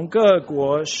从各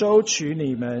国收取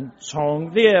你们，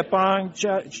从列邦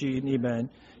召集你们，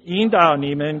引导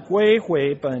你们归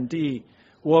回本地。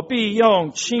我必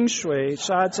用清水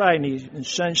洒在你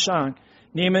身上，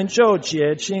你们就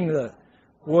洁净了。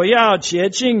我要洁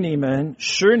净你们，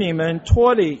使你们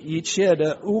脱离一切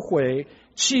的污秽，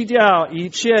弃掉一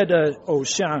切的偶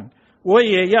像。我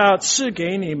也要赐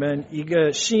给你们一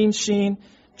个新心，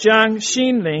将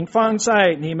心灵放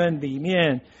在你们里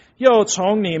面，又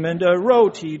从你们的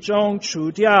肉体中除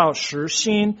掉实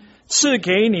心，赐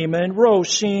给你们肉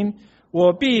心。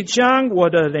我必将我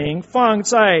的灵放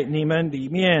在你们里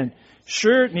面，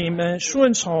使你们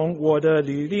顺从我的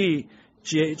律例，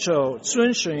节奏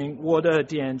遵循我的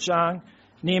典章。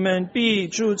你们必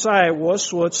住在我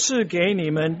所赐给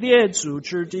你们列祖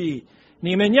之地。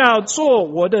你们要做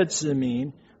我的子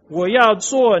民，我要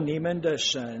做你们的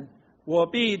神。我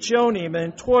必救你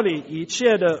们脱离一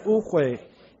切的污秽，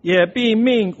也必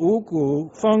命五谷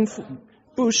丰富，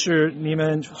不使你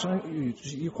们生育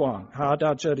饥荒。好，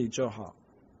到这里就好。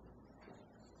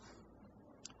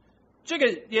这个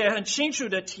也很清楚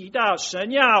的提到，神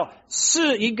要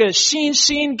赐一个新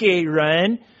心给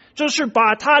人，就是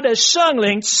把他的圣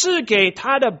灵赐给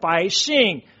他的百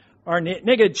姓，而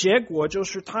那个结果就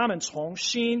是他们重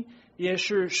新也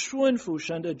是顺服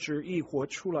神的旨意，活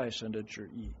出来神的旨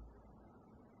意。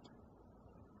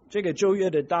这个旧约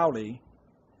的道理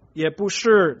也不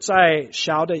是在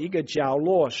小的一个角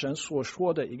落神所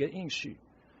说的一个应许。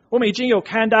我们已经有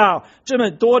看到这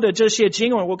么多的这些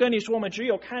经文，我跟你说，我们只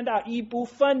有看到一部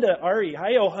分的而已，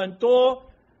还有很多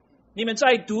你们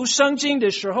在读圣经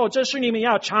的时候，这是你们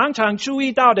要常常注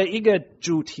意到的一个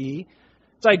主题，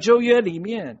在旧约里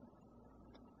面。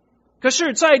可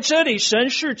是在这里，神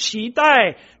是期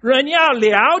待人要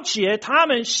了解他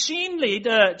们心里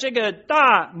的这个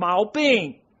大毛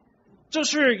病，就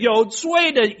是有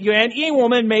罪的原因，我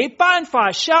们没办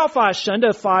法效法神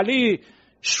的法律，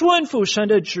顺服神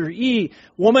的旨意，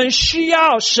我们需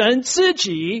要神自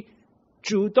己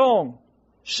主动，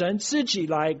神自己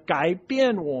来改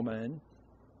变我们，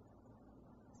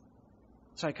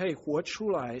才可以活出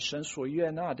来神所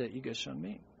悦纳的一个生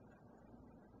命。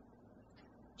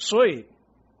所以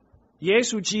耶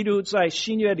稣基督在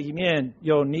新约里面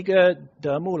有尼哥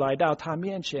底母来到他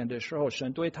面前的时候，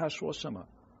神对他说什么？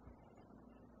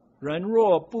人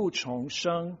若不重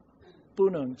生，不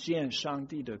能见上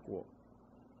帝的国。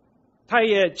他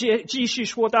也继续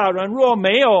说到，人若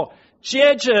没有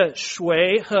接着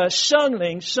水和圣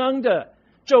灵生的，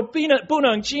就不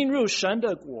能进入神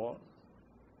的国。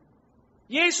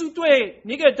耶稣对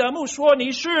尼哥底母说，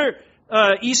你是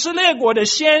以色列国的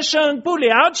先生，不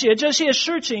了解这些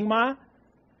事情吗？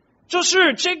就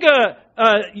是这个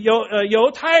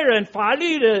犹太人法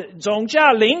律的宗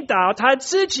教领导，他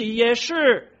自己也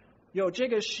是有这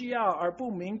个需要，而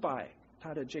不明白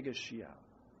他的这个需要。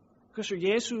可是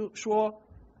耶稣说，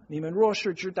你们若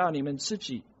是知道你们自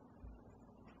己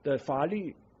的法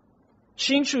律，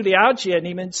清楚了解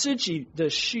你们自己的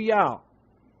需要，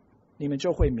你们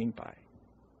就会明白。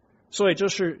所以就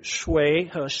是水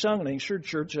和圣灵是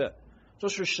指着，就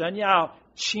是神要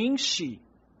清洗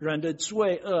人的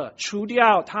罪恶，除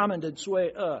掉他们的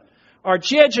罪恶，而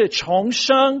接着重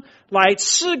生来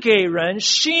赐给人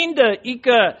新的一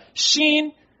个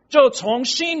心，就重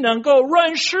新能够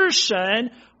认识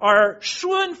神，而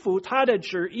顺服他的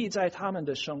旨意在他们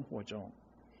的生活中。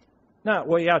那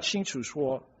我也要清楚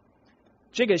说，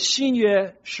这个新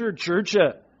约是指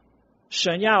着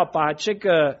神要把这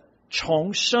个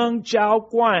重生浇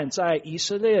灌在以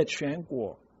色列全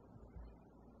国。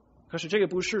可是这个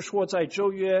不是说在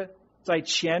旧约在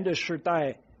前的时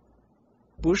代，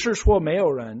不是说没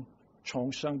有人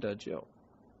重生得救。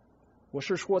我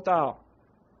是说到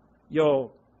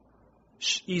有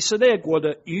以色列国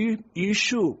的余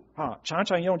数常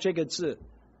常用这个字，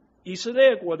以色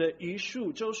列国的余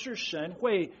数就是神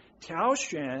会挑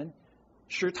选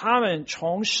使他们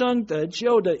重生得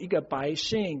救的一个百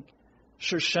姓，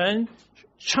是神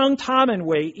称他们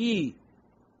为义，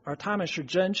而他们是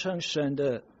真称神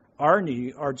的儿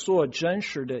女，而做真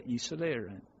实的以色列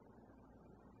人。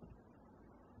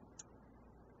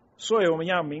所以我们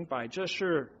要明白，这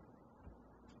是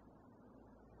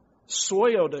所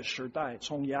有的时代，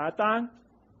从亚当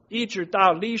一直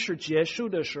到历史结束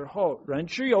的时候，人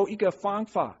只有一个方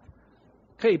法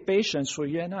可以被神所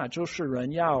悦纳，就是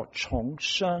人要重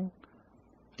生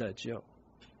得救。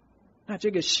那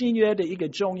这个新约的一个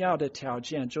重要的条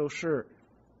件就是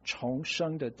重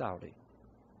生的道理。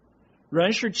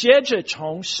人是接着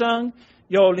重生，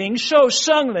有领受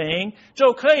圣灵，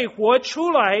就可以活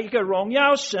出来一个荣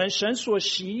耀神所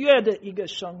喜悦的一个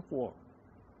生活。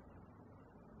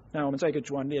那我们再一个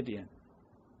转捩点，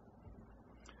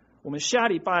我们下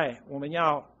礼拜我们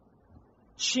要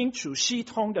清楚系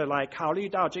统的来考虑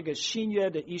到这个新约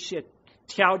的一些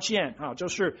条件就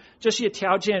是这些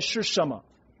条件是什么。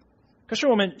可是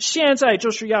我们现在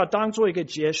就是要当做一个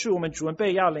结束，我们准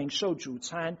备要领受主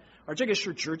餐，而这个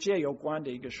是直接有关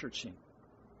的一个事情。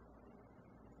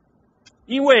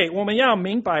因为我们要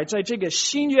明白，在这个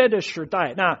新约的时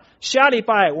代，那下礼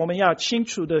拜我们要清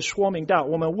楚的说明到，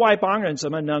我们外邦人怎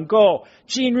么能够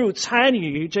进入参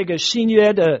与这个新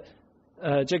约的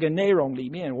这个内容里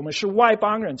面。我们是外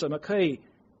邦人，怎么可以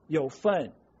有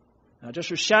份这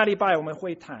是下礼拜我们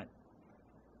会谈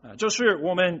就是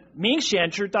我们明显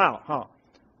知道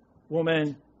我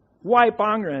们外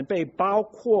邦人被包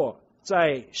括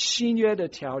在新约的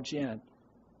条件，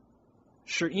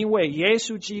是因为耶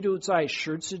稣基督在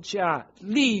十字架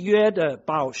立约的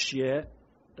宝血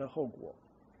的后果。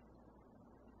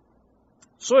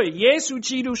所以耶稣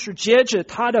基督是接着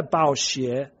他的宝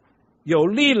血有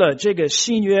立了这个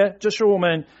新约。这是我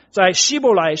们在希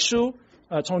伯来书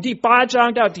从第8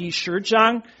章到第10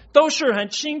章都是很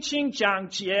轻轻讲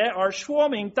解，而说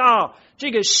明到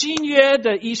这个新约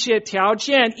的一些条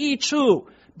件益处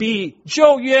比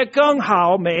旧约更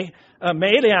好美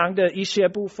良的一些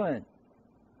部分。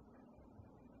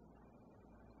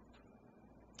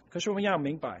可是我们要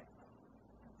明白，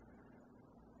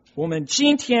我们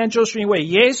今天就是因为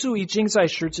耶稣已经在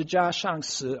十字架上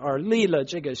死而立了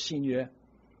这个新约。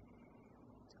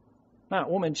那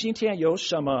我们今天有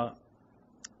什么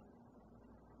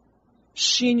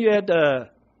新约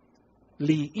的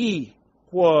礼仪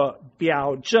或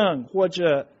表证或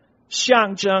者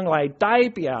象征来代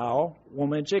表我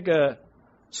们这个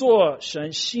做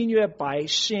神新约百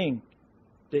姓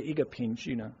的一个凭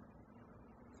据呢？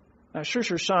那事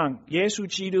实上，耶稣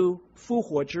基督复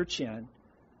活之前，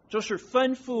就是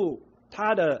吩咐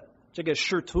他的这个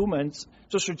使徒们，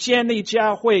就是建立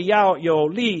教会要有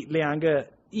立两个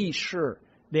仪式，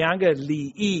两个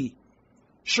礼仪，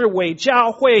是为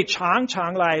教会常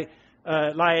常来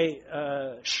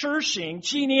施行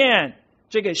纪念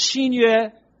这个新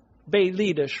约被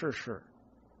立的事实。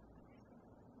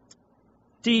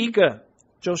第一个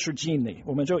就是敬礼，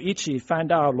我们就一起翻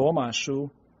到罗马书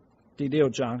第6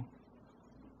章。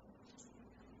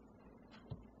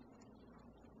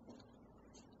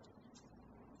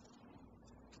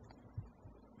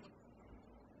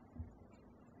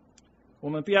我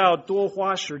们不要多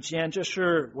花时间，这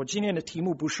是我今天的题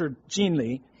目，不是敬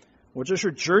礼，我这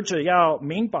是指着要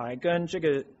明白跟这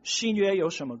个新约有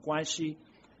什么关系。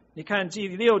你看第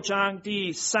6章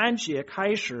第3节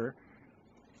开始，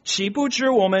岂不知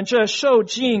我们这受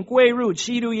浸归入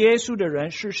基督耶稣的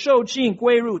人，是受浸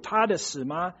归入他的死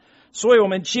吗？所以我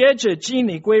们接着敬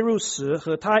礼归入死，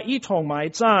和他一同埋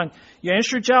葬，原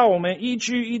是叫我们一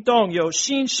举一动有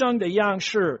新生的样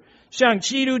式，像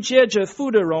基督借着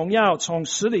父的荣耀从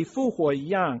死里复活一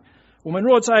样。我们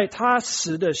若在他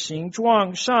死的形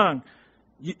状上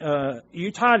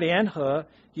与他联合，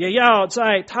也要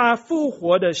在他复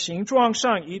活的形状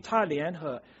上与他联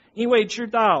合，因为知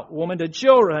道我们的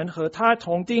旧人和他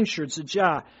同钉十字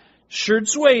架，使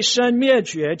罪身灭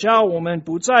绝，叫我们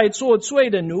不再做罪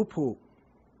的奴仆。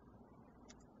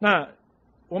那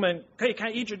我们可以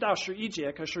看一直到11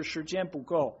节，可是时间不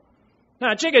够。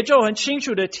那这个就很清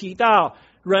楚的提到，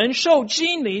人受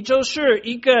浸礼就是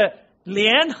一个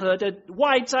联合的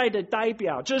外在的代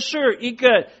表，这是一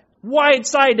个外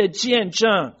在的见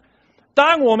证。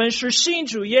当我们是信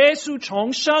主耶稣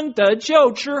重生得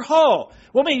救之后，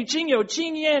我们已经有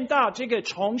经验到这个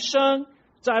重生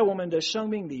在我们的生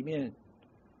命里面，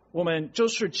我们就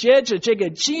是接着这个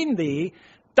浸礼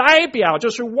代表，就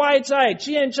是外在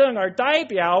见证而代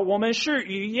表我们是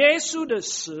与耶稣的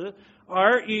死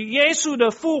而与耶稣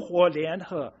的复活联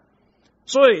合，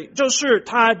所以就是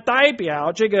它代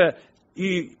表这个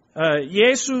与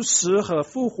耶稣死和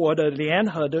复活的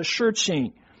联合的事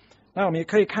情。那我们也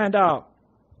可以看到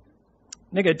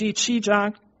那个第7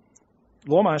章，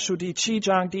罗马书第7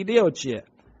章第6节，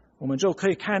我们就可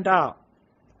以看到，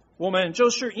我们就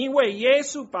是因为耶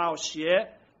稣宝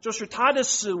血，就是他的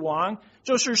死亡，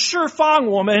就是释放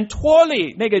我们脱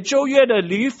离那个旧约的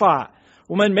律法，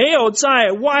我们没有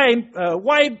在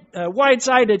外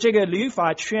在的这个律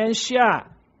法圈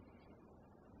下。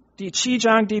第7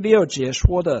章第6节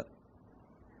说的，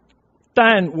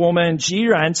但我们既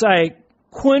然在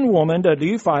困我们的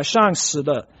律法上死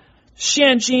了，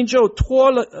现今就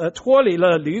脱离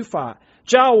了律法，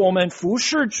叫我们服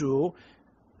侍主，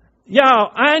要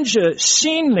按着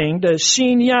心灵的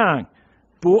新样，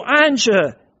不按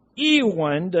着译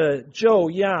文的旧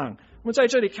样。我们在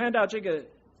这里看到这个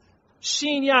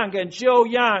新样跟旧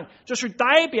样，就是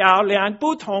代表两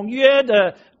不同约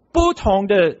的不同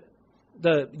的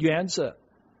原则。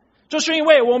就是因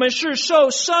为我们是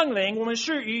受圣灵，我们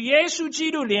是与耶稣基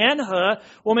督联合，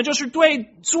我们就是对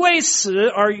罪死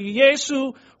而与耶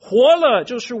稣活了，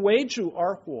就是为主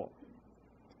而活，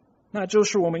那就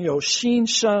是我们有新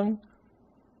生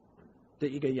的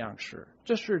一个样式。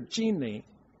这是浸礼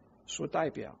所代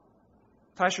表，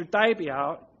它是代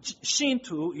表信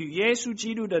徒与耶稣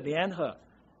基督的联合，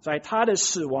在他的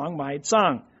死亡埋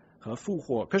葬和复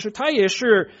活。可是它也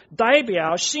是代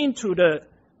表信徒的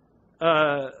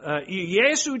与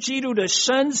耶稣基督的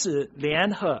身子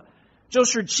联合，就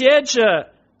是接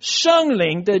着圣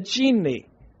灵的浸礼，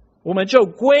我们就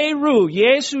归入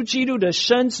耶稣基督的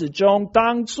身子中，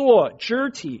当作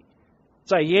肢体，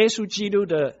在耶稣基督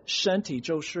的身体，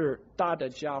就是大的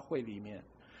教会里面。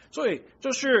所以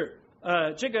就是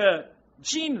这个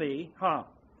浸礼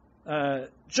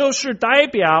就是代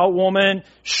表我们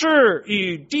是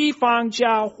与地方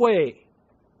教会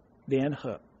联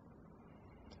合。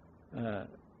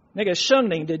那个圣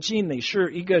灵的浸礼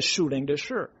是一个属灵的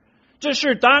事，这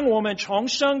是当我们重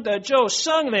生得救，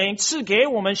圣灵赐给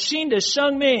我们新的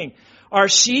生命，而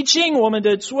洗净我们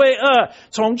的罪恶。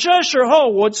从这时候，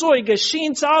我做一个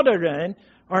新造的人，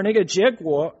而那个结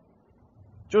果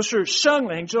就是圣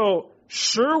灵就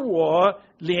使我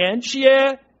连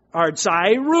接而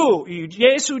载入与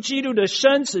耶稣基督的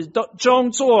身子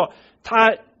中，做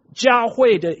他教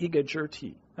会的一个肢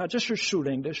体。这是属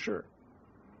灵的事。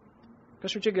可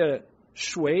是这个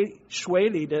水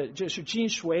里的，就是进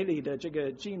水里的这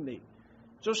个浸礼，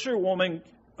就是我们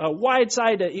外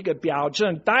在的一个表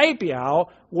征，代表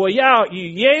我要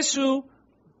与耶稣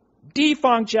地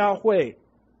方教会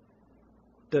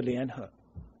的联合。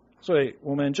所以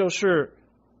我们就是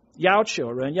要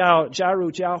求人要加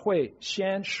入教会，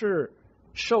先是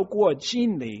受过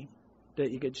浸礼的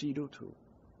一个基督徒。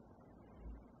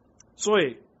所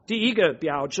以第一个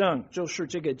表征就是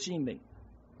这个浸礼。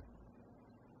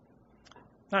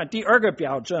那第二个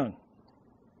表征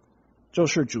就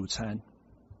是主餐。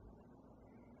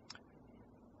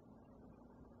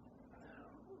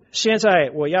现在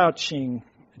我要请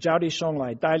焦弟兄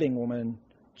来带领我们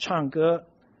唱歌。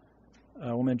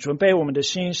我们准备我们的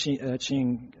心，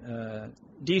请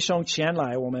弟兄前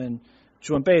来，我们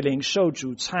准备领受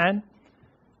主餐。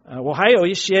我还有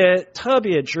一些特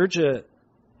别指着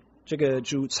这个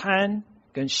主餐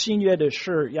跟新约的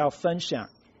事要分享。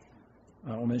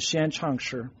我们先唱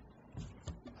诗。